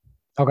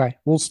Okay,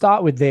 we'll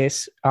start with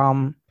this.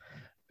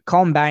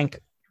 Combank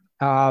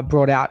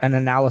brought out an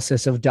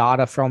analysis of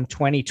data from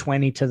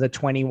 2020 to the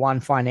 21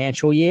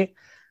 financial year.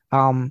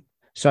 So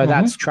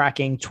that's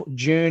tracking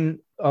June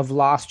of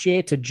last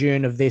year to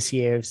June of this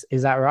year.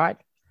 Is that right?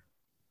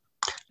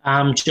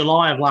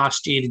 July of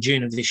last year to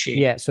June of this year.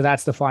 Yeah, so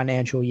that's the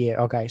financial year.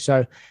 Okay,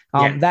 so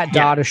that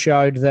data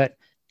showed that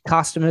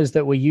customers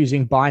that were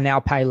using buy now,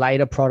 pay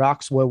later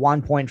products were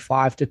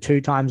 1.5 to 2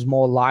 times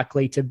more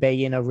likely to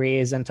be in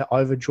arrears and to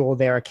overdraw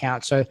their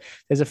account. So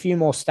there's a few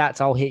more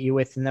stats I'll hit you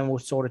with, and then we'll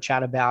sort of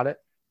chat about it.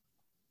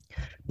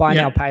 Buy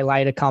now, pay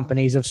later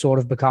companies have sort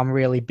of become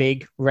really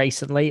big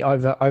recently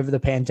over the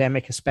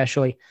pandemic,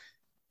 especially.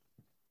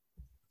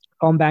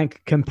 Combank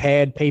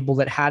compared people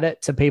that had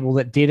it to people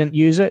that didn't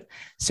use it.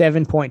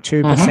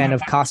 7.2%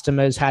 of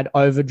customers had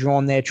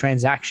overdrawn their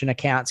transaction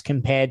accounts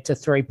compared to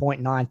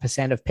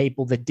 3.9% of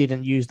people that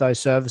didn't use those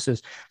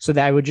services. So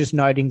they were just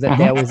noting that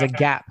there was a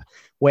gap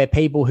where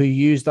people who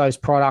used those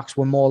products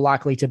were more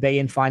likely to be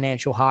in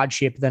financial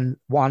hardship than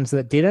ones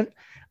that didn't.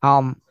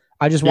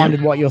 I just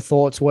wondered what your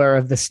thoughts were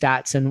of the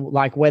stats and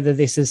like whether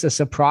this is a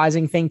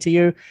surprising thing to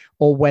you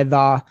or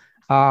whether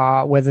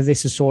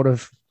this is sort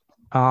of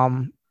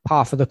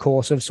par for the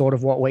course of sort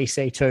of what we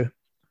see too.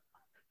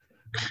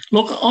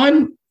 Look, I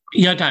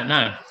don't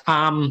know.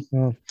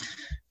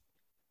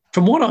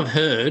 From what I've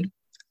heard,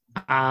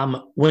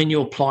 when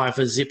you apply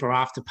for Zip or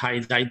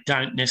Afterpay, they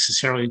don't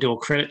necessarily do a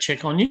credit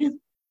check on you.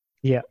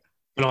 Yeah.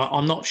 But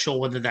I'm not sure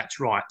whether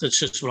that's right. That's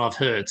just what I've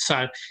heard.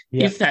 So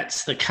if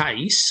that's the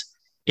case,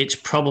 it's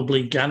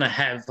probably going to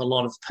have a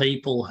lot of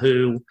people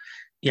who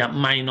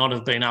may not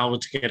have been able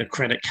to get a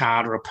credit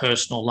card or a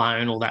personal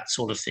loan or that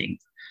sort of thing.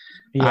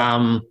 With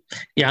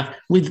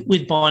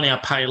buy now,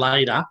 pay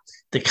later,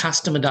 the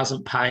customer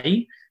doesn't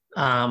pay.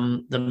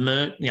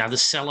 The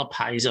seller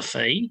pays a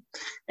fee,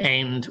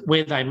 and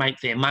where they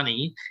make their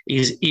money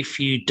is if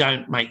you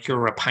don't make your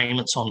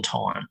repayments on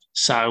time.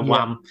 So,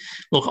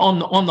 look,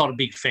 I'm not a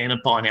big fan of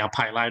buy now,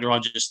 pay later. I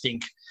just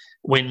think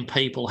when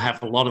people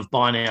have a lot of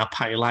buy now,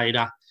 pay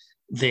later,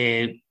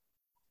 it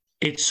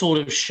sort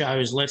of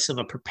shows less of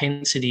a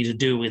propensity to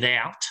do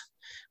without,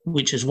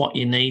 which is what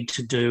you need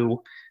to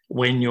do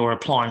when you're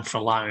applying for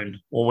a loan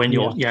or when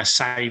you're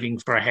saving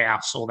for a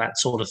house or that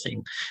sort of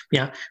thing.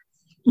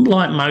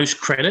 Like most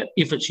credit,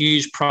 if it's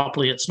used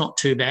properly, it's not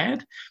too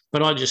bad.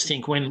 But I just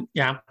think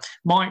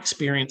my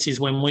experience is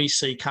when we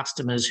see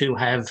customers who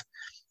have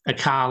a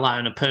car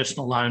loan, a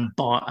personal loan,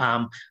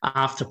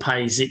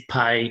 Afterpay, Zip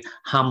Pay,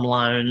 home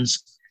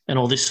loans, and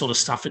all this sort of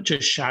stuff, it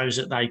just shows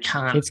that they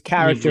can't. It's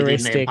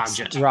characteristics live within their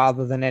budget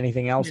rather than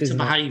anything else. It's a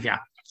behaviour.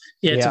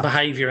 It's a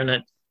behaviour,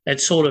 and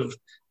it sort of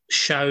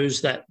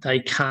shows that they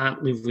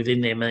can't live within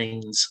their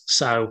means.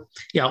 So,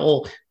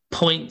 or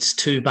points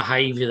to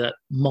behaviour that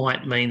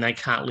might mean they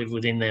can't live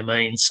within their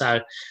means.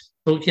 So,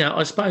 look,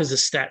 I suppose the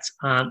stats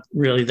aren't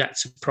really that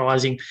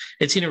surprising.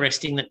 It's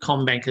interesting that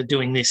Combank are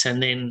doing this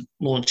and then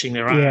launching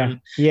their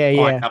own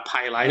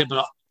pay later.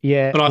 But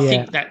I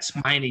think that's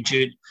mainly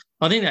due.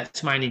 I think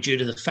that's mainly due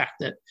to the fact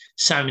that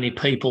so many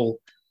people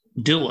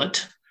do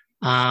it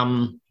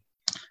that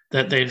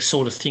they're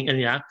sort of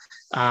thinking,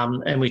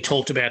 and we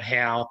talked about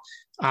how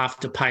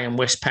Afterpay and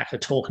Westpac are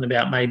talking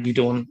about maybe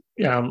doing,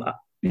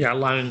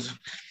 loans,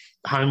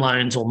 home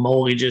loans or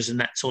mortgages and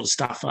that sort of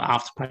stuff for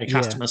Afterpay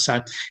customers.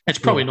 So it's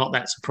probably not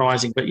that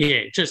surprising. But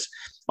I just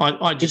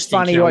it's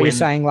funny what you're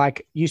saying.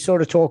 Like you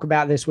sort of talk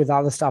about this with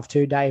other stuff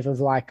too, Dave, of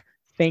like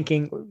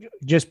thinking,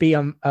 just be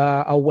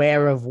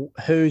aware of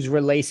who's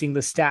releasing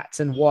the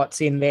stats and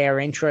what's in their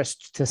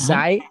interest to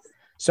say.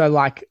 So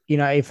like,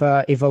 if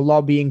a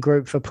lobbying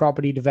group for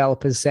property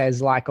developers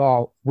says like,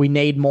 oh, we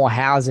need more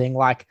housing,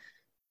 like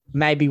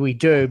maybe we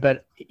do,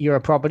 but you're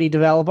a property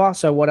developer.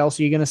 So what else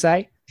are you going to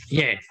say?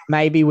 Yeah.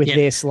 Maybe with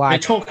this,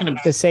 like the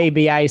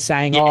CBA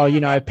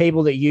saying,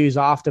 people that use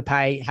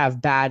Afterpay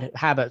have bad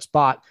habits,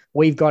 but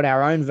we've got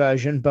our own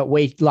version, but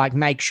we like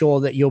make sure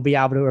that you'll be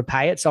able to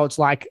repay it. So it's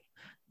like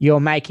you're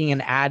making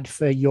an ad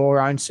for your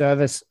own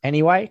service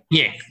anyway.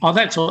 Yeah. Oh,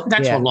 that's what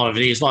a lot of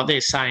it is. Like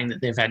they're saying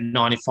that they've had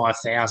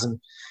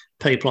 95,000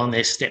 people on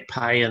their step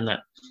pay and that,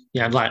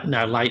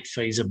 no late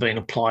fees have been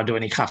applied to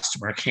any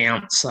customer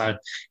account. So,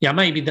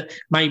 maybe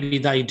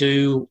they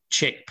do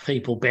check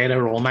people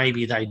better, or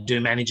maybe they do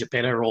manage it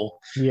better, or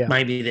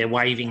maybe they're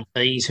waiving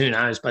fees. Who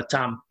knows? But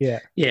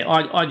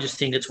I just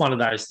think it's one of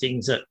those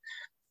things that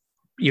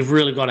you've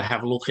really got to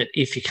have a look at.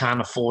 If you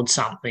can't afford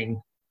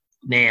something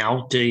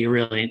now, do you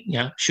really,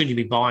 should you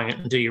be buying it,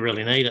 and do you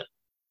really need it?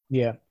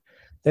 Yeah.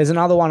 There's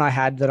another one I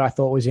had that I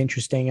thought was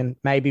interesting, and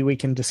maybe we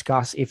can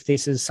discuss if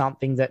this is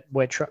something that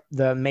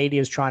the media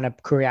is trying to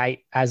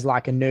create as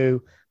like a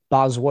new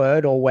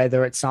buzzword, or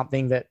whether it's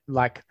something that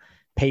like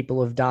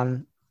people have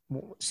done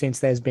since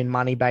there's been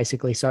money,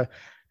 basically. So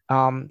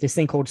this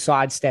thing called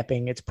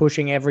sidestepping, it's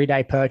pushing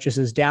everyday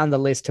purchases down the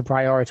list to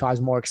prioritize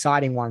more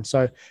exciting ones.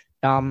 So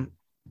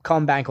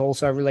Combank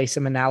also released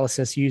some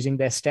analysis using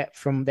their step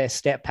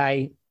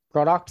pay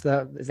product,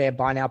 their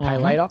buy now, pay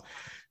later.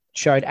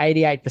 showed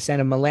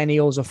 88% of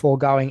millennials are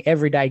foregoing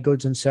everyday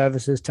goods and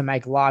services to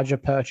make larger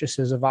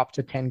purchases of up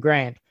to 10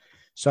 grand.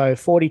 So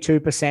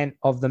 42%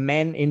 of the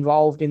men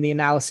involved in the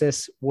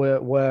analysis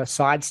were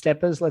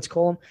sidesteppers, let's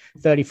call them.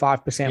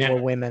 35%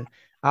 were women.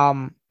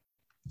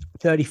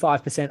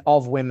 35%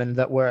 of women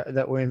that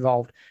were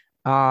involved.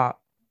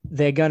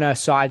 They're going to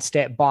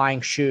sidestep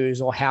buying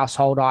shoes or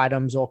household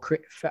items or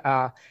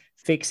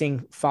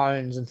fixing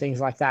phones and things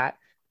like that.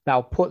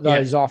 They'll put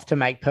those off to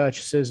make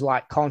purchases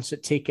like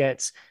concert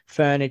tickets,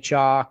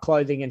 furniture,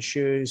 clothing and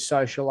shoes,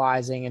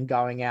 socializing and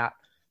going out.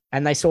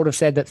 And they sort of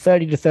said that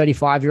 30 to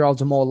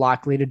 35-year-olds are more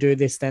likely to do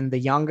this than the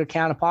younger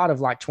counterpart of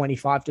like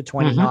 25 to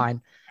 29. Mm-hmm.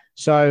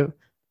 So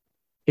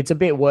it's a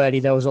bit wordy.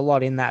 There was a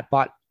lot in that.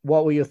 But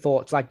what were your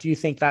thoughts? Like, do you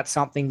think that's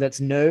something that's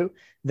new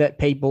that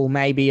people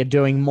maybe are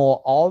doing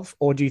more of?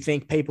 Or do you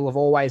think people have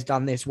always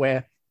done this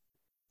where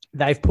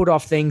they've put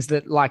off things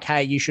that like,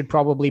 hey, you should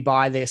probably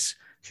buy this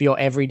for your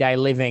everyday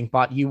living,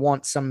 but you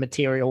want some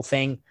material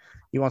thing,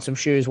 you want some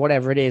shoes,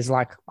 whatever it is,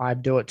 like I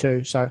do it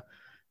too. So,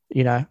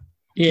 you know,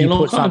 you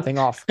put something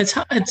off. It's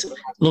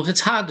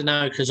hard to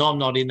know because I'm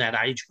not in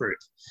that age group.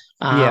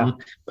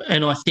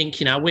 And I think,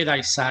 you know, where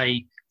they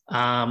say,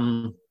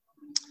 88%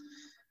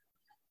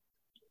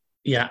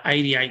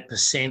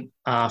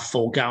 are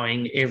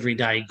foregoing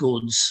everyday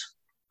goods,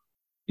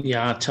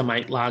 to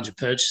make larger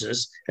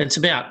purchases. It's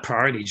about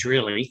priorities,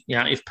 really. You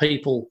know, if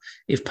people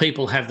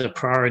have the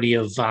priority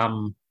of,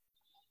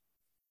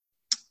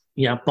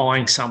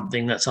 buying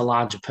something that's a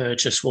larger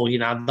purchase, well, you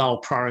know, they'll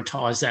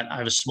prioritise that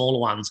over smaller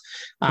ones.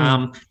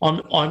 I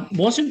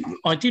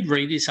did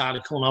read this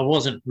article and I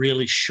wasn't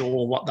really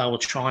sure what they were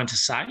trying to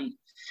say.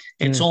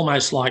 It's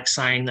almost like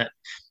saying that,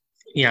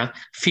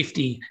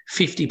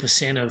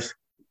 50% of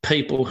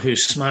people who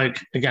smoke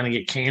are going to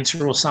get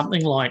cancer or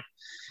something. Like,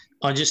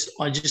 I just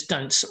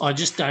don't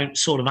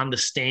sort of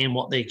understand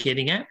what they're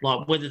getting at.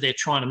 Like whether they're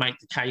trying to make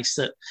the case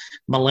that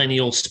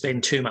millennials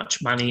spend too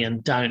much money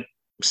and don't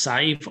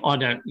save. I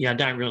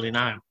don't really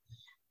know.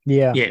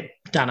 Yeah,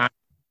 don't know.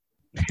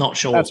 Not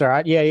sure. That's all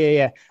right.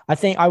 Yeah.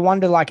 I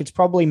wonder, like, it's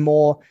probably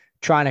more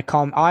trying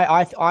to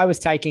I was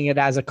taking it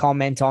as a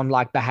comment on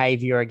like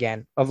behavior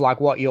again of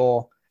like what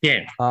you're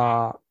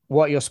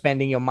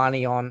spending your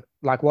money on,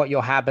 like what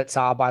your habits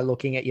are by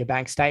looking at your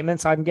bank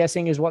statements, I'm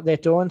guessing is what they're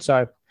doing.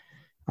 So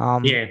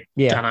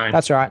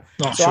that's right.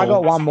 Not so sure. I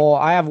got one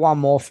more. I have one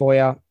more for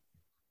you,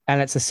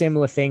 and it's a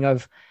similar thing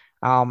of,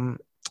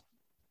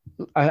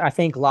 I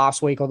think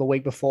last week or the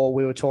week before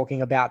we were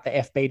talking about the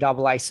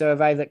FBAA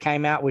survey that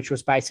came out, which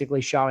was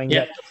basically showing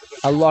that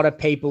a lot of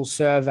people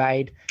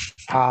surveyed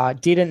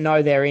didn't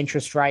know their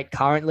interest rate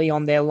currently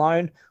on their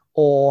loan,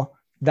 or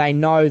they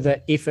know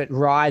that if it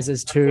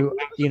rises to,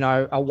 a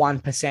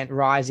 1%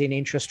 rise in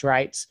interest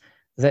rates,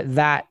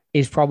 that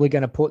is probably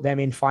going to put them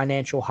in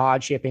financial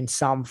hardship in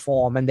some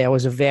form. And there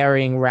was a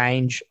varying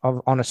range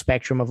on a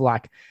spectrum of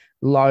like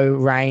low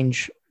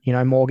range,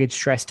 mortgage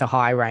stress to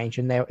high range.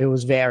 And it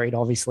was varied,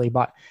 obviously.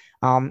 But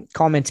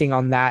commenting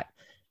on that,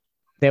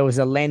 there was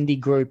a Lendy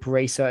Group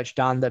research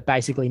done that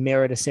basically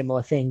mirrored a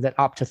similar thing, that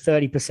up to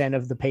 30%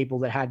 of the people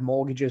that had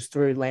mortgages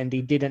through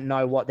Lendy didn't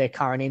know what their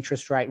current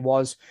interest rate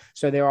was.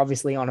 So they're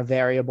obviously on a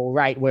variable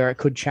rate where it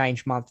could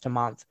change month to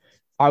month.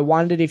 I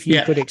wondered if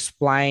you could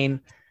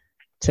explain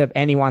to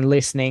anyone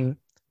listening,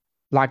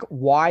 like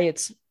why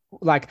it's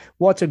like,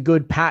 what's a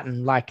good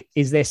pattern? Like,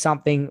 is there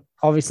something,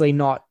 obviously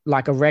not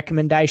like a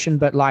recommendation,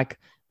 but like,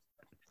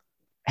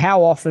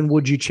 how often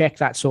would you check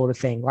that sort of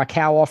thing? Like,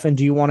 how often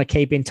do you want to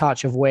keep in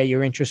touch of where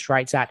your interest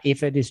rate's at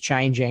if it is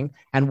changing,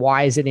 and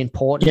why is it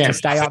important to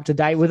stay up to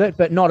date with it,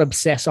 but not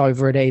obsess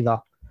over it either?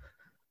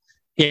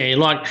 Yeah,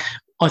 like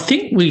I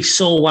think we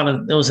saw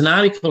there was an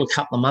article a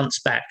couple of months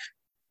back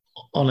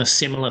on a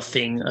similar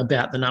thing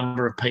about the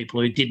number of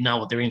people who didn't know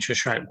what their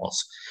interest rate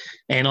was.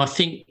 And I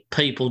think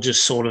people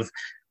just sort of,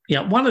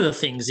 one of the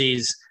things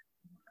is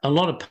a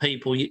lot of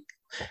people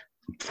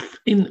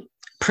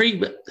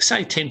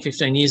say 10,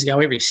 15 years ago,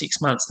 every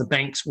 6 months, the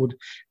banks would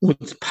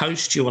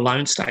post you a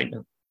loan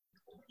statement,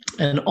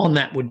 and on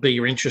that would be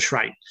your interest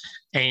rate.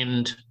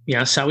 And,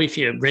 so if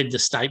you read the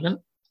statement,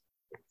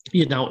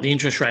 you'd know what the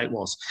interest rate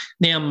was.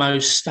 Now,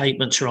 most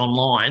statements are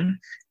online,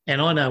 and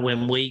I know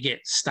when we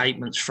get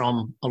statements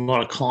from a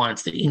lot of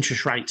clients, the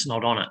interest rate's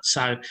not on it.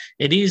 So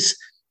it's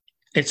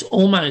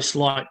almost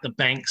like the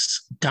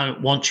banks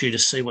don't want you to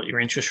see what your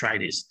interest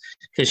rate is.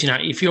 Because,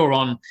 if you're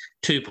on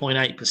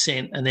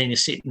 2.8% and then you're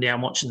sitting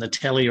down watching the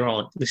telly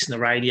or listening to the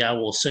radio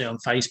or see on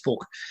Facebook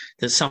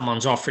that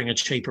someone's offering a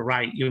cheaper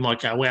rate, you might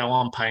go, well,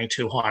 I'm paying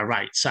too high a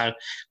rate. So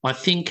I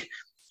think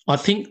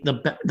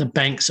the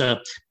banks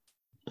are,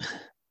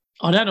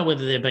 I don't know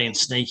whether they're being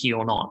sneaky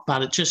or not,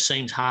 but it just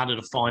seems harder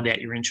to find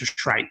out your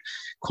interest rate.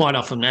 Quite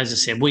often, as I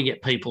said, we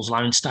get people's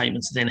loan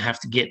statements and then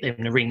have to get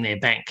them to ring their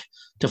bank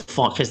to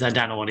find, because they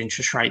don't know what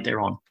interest rate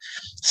they're on.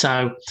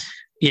 So,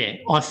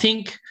 I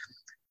think,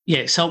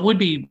 so it would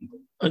be,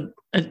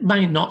 it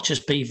may not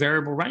just be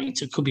variable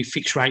rates, it could be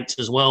fixed rates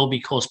as well,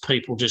 because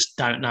people just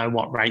don't know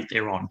what rate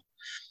they're on.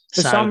 For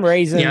some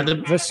reason,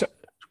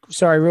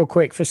 sorry, real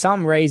quick. For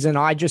some reason,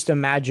 I just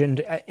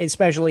imagined,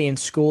 especially in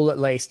school at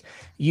least,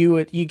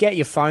 you get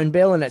your phone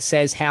bill and it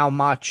says how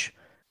much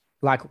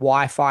like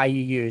Wi-Fi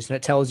you use, and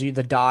it tells you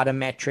the data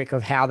metric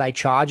of how they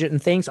charge it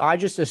and things. I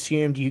just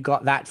assumed you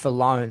got that for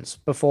loans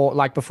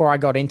before I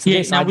got into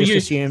this. No, I just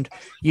assumed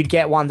you'd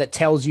get one that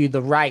tells you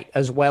the rate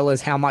as well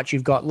as how much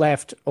you've got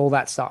left, all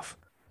that stuff.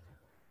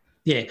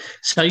 Yeah,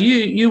 so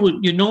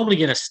you normally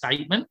get a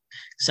statement,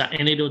 so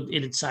and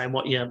it'd say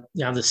what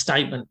the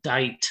statement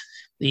date,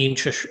 the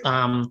interest,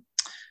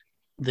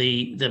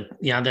 the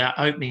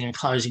opening and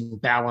closing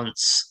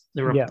balance,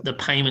 the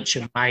payments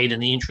you've made,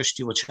 and the interest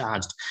you were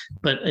charged,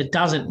 but it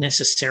doesn't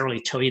necessarily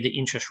tell you the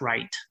interest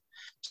rate.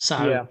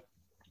 So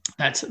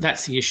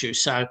that's the issue.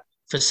 So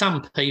for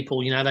some people,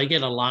 they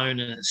get a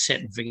loan and it's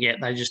set and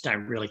forget. They just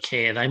don't really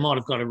care. They might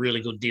have got a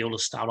really good deal to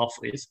start off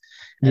with,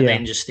 and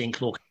then just think,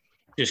 look,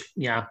 just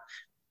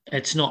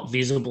it's not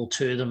visible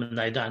to them, and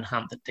they don't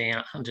hunt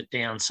it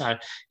down. So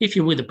if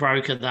you're with a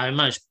broker, though,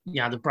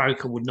 the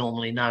broker would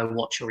normally know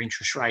what your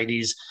interest rate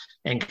is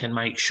and can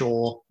make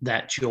sure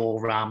that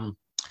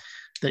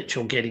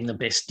you're getting the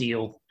best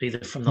deal either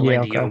from the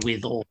lender you're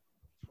with or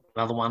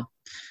another one.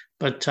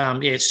 But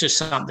it's just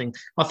something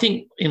I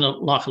think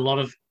like a lot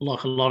of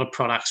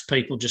products,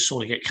 people just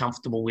sort of get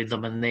comfortable with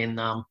them and then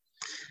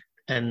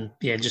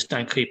just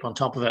don't keep on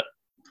top of it.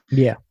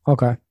 Yeah.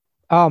 Okay.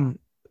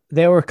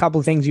 There were a couple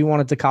of things you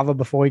wanted to cover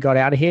before we got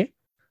out of here.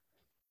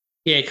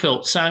 Yeah,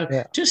 cool. So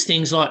just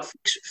things like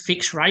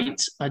fixed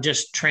rates are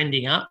just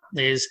trending up.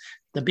 There's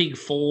the big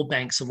four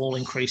banks have all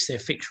increased their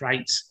fixed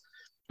rates.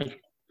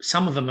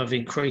 Some of them have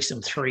increased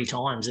them 3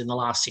 times in the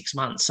last 6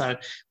 months. So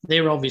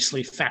they're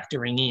obviously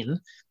factoring in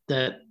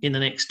that in the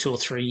next 2 or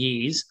 3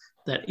 years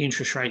that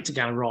interest rates are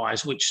going to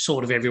rise, which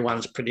sort of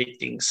everyone's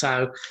predicting.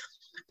 So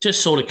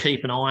just sort of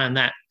keep an eye on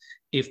that.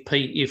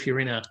 If you're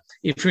in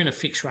a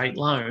fixed rate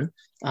loan,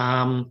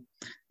 when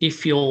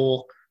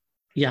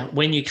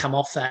you come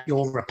off that,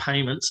 your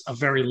repayments are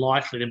very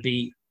likely to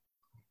be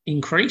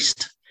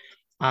increased,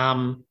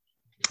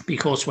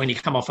 because when you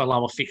come off a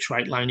lower fixed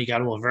rate loan, you go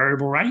to a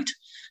variable rate.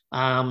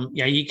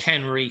 You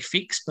can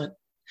refix, but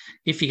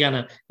if you're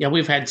going to,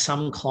 we've had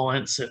some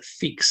clients that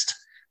fixed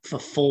for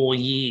 4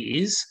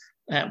 years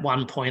at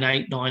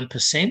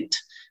 1.89%.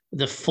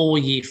 The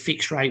 4-year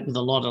fixed rate with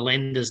a lot of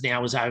lenders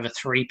now is over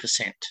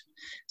 3%.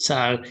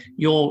 So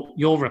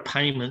your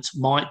repayments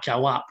might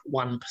go up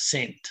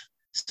 1%.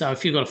 So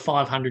if you've got a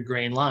 500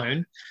 grand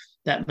loan,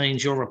 that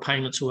means your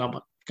repayments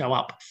will go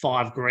up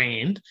 5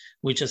 grand,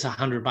 which is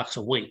 $100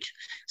 a week.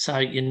 So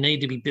you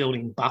need to be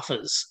building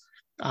buffers,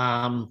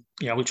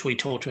 which we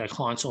talk to our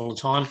clients all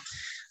the time.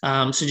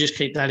 So just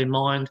keep that in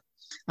mind.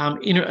 Some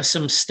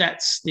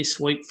stats this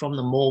week from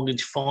the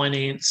Mortgage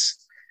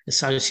Finance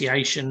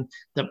Association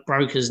that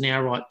brokers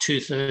now write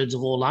 2/3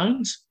 of all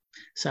loans.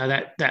 So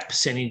that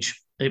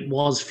percentage, it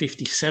was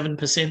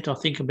 57%, I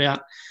think,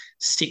 about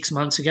 6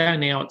 months ago.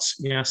 Now it's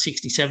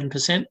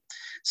 67%.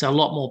 So a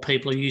lot more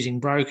people are using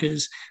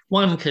brokers.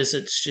 One, because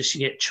it's just you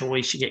get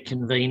choice, you get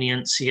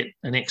convenience, you get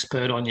an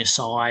expert on your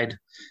side.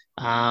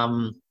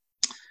 You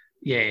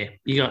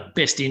got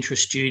best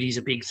interest duty is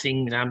a big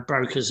thing.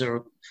 Brokers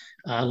are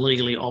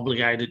legally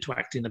obligated to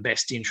act in the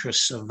best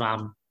interests of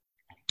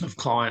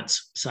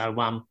clients.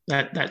 So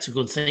that's a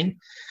good thing.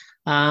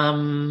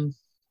 I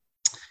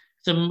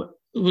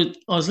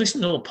was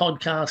listening to a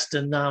podcast,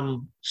 and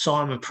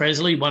Simon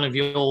Presley, one of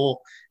your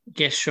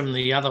guests from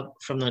the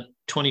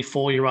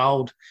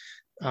 24-year-old,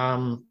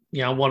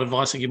 what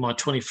advice I give my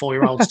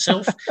 24-year-old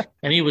self,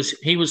 and he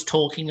was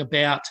talking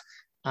about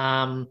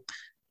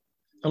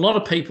a lot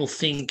of people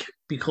think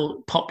because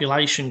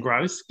population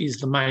growth is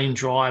the main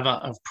driver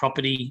of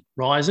property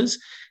rises,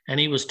 and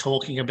he was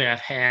talking about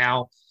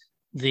how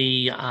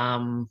the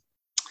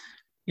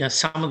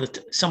some of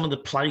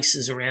the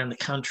places around the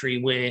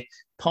country where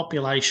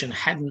population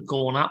hadn't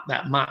gone up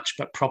that much,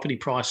 but property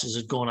prices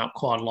had gone up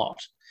quite a lot.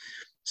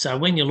 So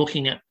when you're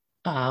looking at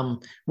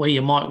where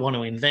you might want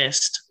to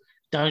invest,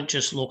 don't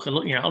just look. A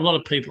lot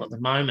of people at the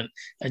moment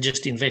are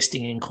just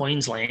investing in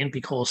Queensland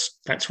because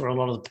that's where a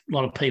lot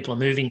of people are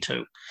moving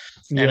to,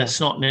 and it's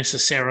not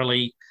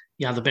necessarily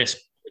the best.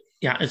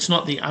 It's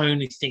not the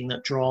only thing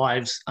that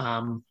drives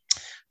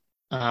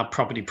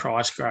property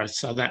price growth.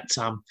 So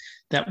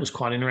that was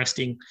quite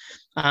interesting.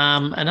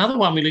 Another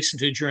one we listened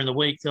to during the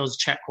week, there was a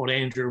chap called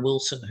Andrew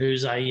Wilson,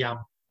 who's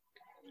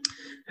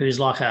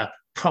like a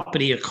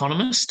property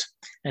economist,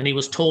 and he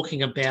was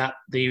talking about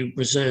the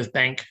Reserve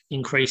Bank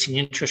increasing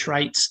interest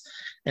rates,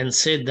 and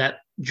said that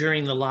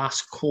during the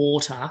last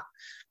quarter,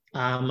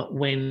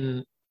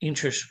 when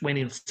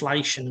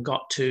inflation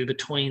got to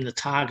between the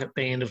target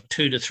band of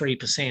 2 to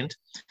 3%,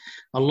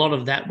 a lot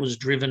of that was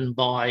driven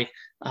by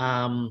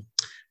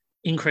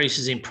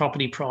increases in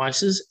property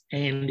prices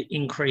and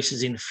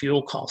increases in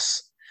fuel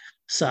costs.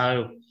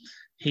 So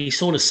he's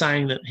sort of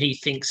saying that he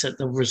thinks that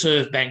the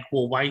Reserve Bank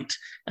will wait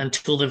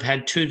until they've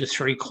had 2 to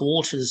 3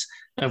 quarters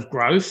of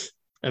growth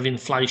of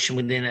inflation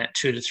within that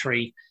 2 to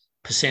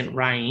 3%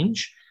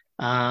 range,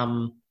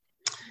 and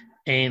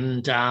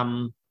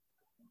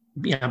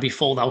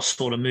before they'll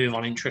sort of move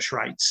on interest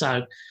rates.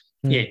 So,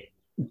 generally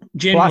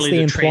plus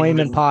the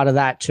employment part of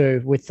that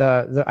too, with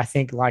the I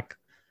think like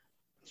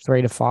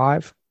 3 to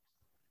 5,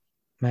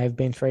 may have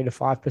been 3 to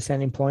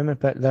 5% employment,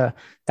 but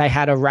they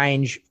had a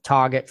range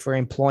target for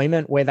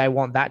employment where they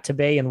want that to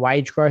be and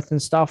wage growth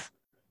and stuff.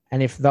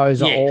 And if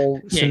those are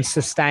all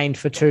sustained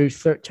for two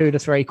to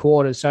 3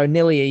 quarters, so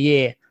nearly a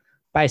year,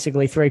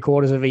 basically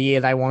 3/4 of a year,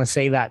 they want to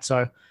see that.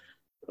 So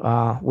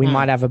we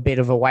might have a bit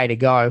of a way to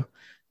go.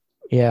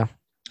 Yeah.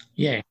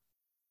 Yeah.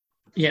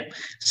 Yeah.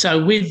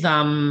 So with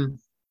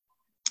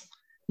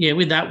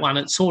with that one,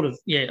 it's sort of,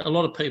 a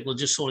lot of people are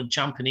just sort of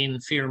jumping in,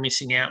 fear of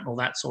missing out and all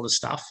that sort of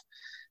stuff.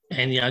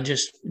 And,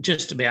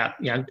 just about,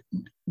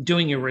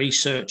 doing your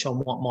research on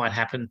what might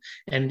happen.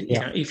 And,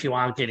 if you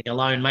are getting a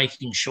loan,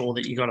 making sure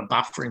that you've got a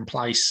buffer in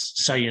place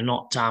so you're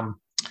not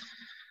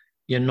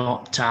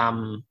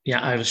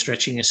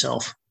overstretching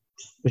yourself.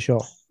 For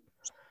sure.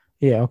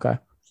 Yeah. Okay.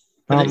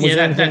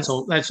 That's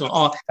all.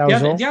 Oh,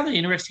 the other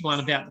interesting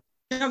one about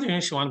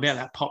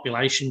that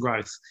population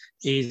growth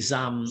is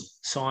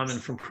Simon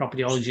from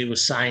Propertyology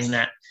was saying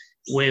that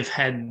we've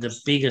had the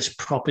biggest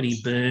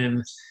property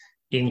boom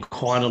in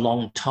quite a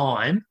long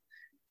time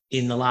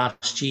in the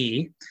last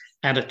year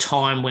at a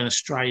time when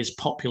Australia's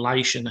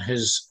population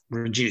has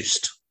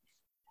reduced.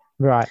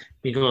 Right.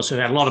 Because we've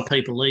had a lot of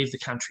people leave the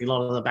country, a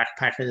lot of the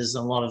backpackers,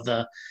 and a lot of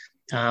the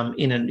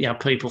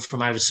people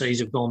from overseas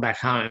have gone back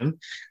home.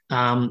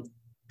 While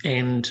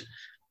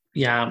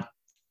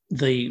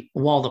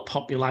the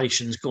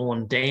population's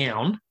gone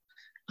down,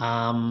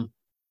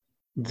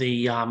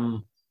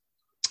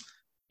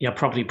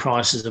 property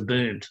prices have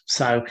boomed.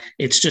 So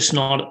it's just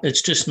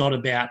not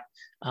about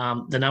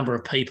the number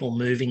of people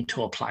moving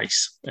to a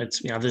place.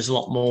 It's there's a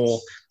lot more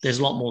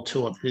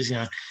to it. There's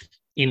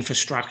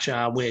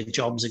infrastructure, where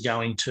jobs are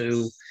going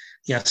to,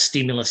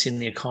 stimulus in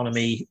the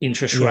economy,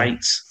 interest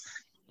rates,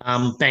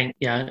 bank,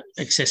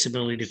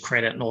 accessibility to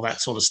credit, and all that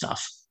sort of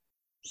stuff.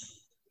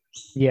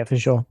 Yeah, for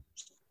sure.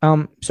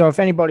 So if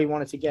anybody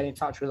wanted to get in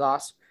touch with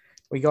us,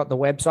 we got the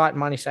website,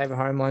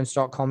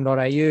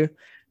 moneysaverhomeloans.com.au.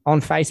 On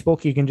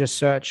Facebook, you can just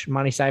search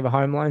Money Saver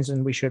Home Loans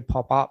and we should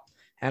pop up.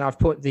 And I've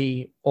put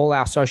all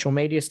our social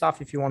media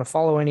stuff. If you want to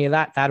follow any of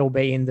that, that'll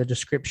be in the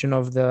description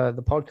of the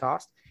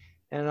podcast.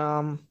 And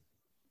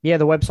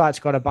the website's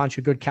got a bunch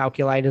of good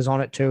calculators on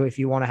it too, if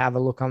you want to have a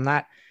look on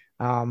that.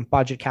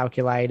 Budget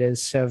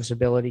calculators,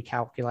 serviceability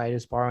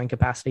calculators, borrowing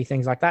capacity,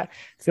 things like that.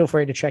 Feel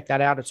free to check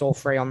that out. It's all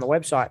free on the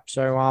website.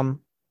 So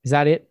is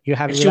that it? You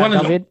have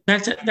David?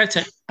 That's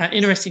an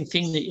interesting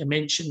thing that you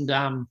mentioned,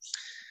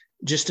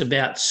 just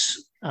about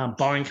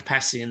borrowing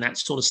capacity and that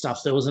sort of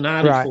stuff. There was an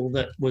article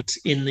that was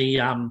in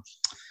the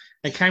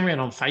it came around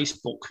on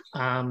Facebook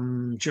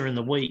during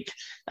the week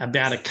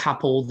about a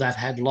couple that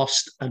had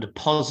lost a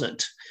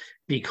deposit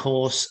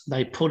because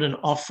they put an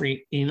offer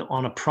in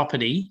on a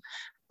property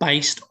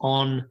based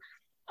on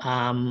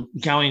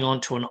going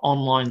onto an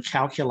online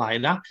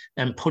calculator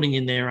and putting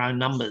in their own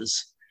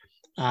numbers.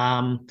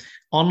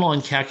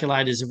 Online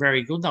calculators are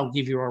very good. They'll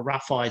give you a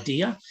rough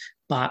idea,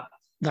 but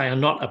they are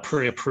not a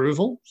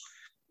pre-approval.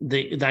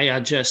 They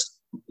are just,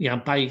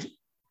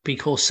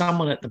 because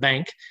someone at the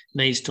bank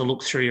needs to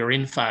look through your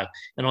info.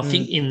 And I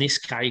think in this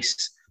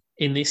case,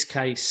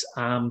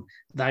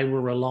 they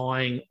were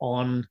relying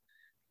on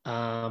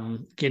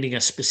getting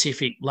a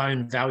specific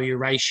loan value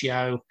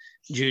ratio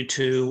due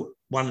to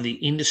one of the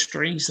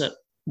industries that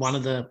one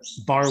of the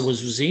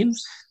borrowers was in.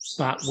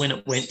 But when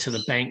it went to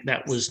the bank,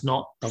 that was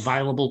not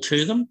available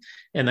to them,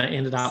 and they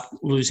ended up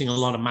losing a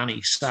lot of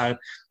money. So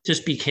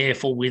just be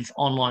careful with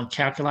online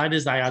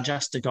calculators. They are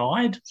just a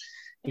guide.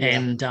 Yeah.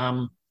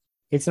 And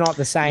it's not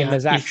the same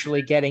as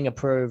actually getting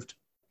approved.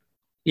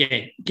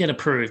 Yeah, get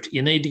approved.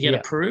 You need to get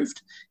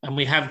approved. And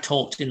we have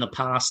talked in the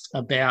past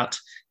about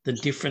the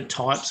different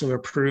types of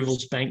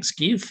approvals banks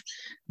give.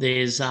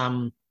 There's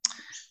an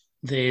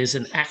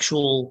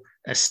actual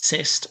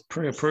assessed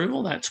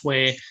pre-approval. That's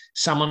where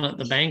someone at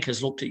the bank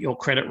has looked at your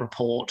credit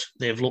report.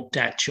 They've looked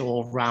at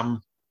your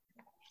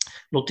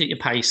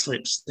pay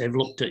slips. They've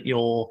looked at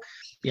your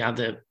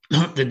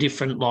the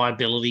different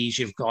liabilities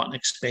you've got and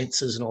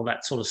expenses and all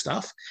that sort of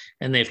stuff,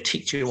 and they've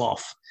ticked you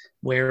off.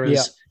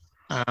 Whereas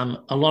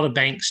a lot of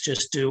banks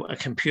just do a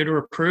computer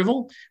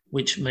approval,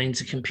 which means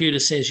the computer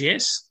says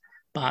yes,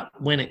 but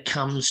when it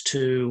comes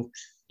to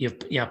you've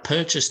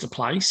purchased a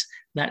place,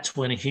 that's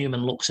when a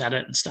human looks at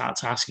it and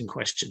starts asking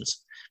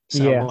questions.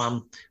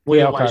 So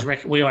we always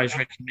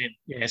recommend.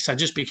 Yeah, so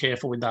just be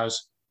careful with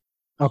those.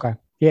 Okay.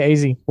 Yeah,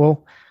 easy.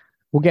 Well,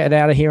 we'll get it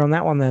out of here on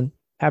that one then.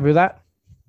 Happy with that?